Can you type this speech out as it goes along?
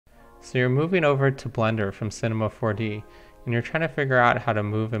So you're moving over to Blender from Cinema 4D, and you're trying to figure out how to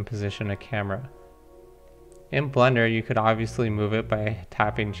move and position a camera. In Blender, you could obviously move it by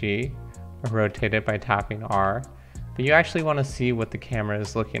tapping G, or rotate it by tapping R, but you actually want to see what the camera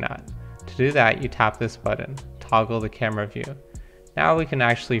is looking at. To do that, you tap this button, toggle the camera view. Now we can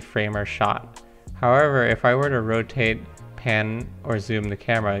actually frame our shot. However, if I were to rotate, pan, or zoom the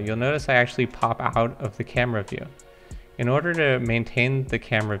camera, you'll notice I actually pop out of the camera view. In order to maintain the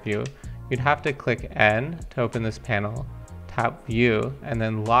camera view, you'd have to click N to open this panel, tap View, and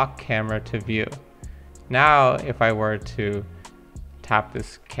then lock camera to view. Now, if I were to tap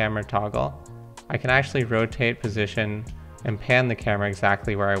this camera toggle, I can actually rotate, position, and pan the camera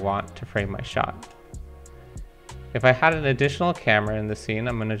exactly where I want to frame my shot. If I had an additional camera in the scene,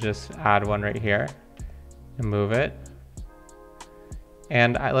 I'm going to just add one right here and move it.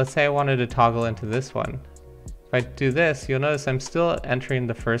 And let's say I wanted to toggle into this one. If I do this, you'll notice I'm still entering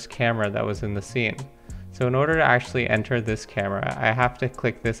the first camera that was in the scene. So in order to actually enter this camera, I have to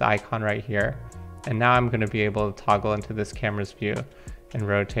click this icon right here. And now I'm going to be able to toggle into this camera's view and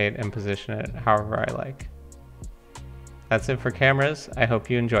rotate and position it however I like. That's it for cameras. I hope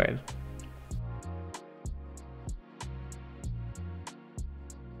you enjoyed.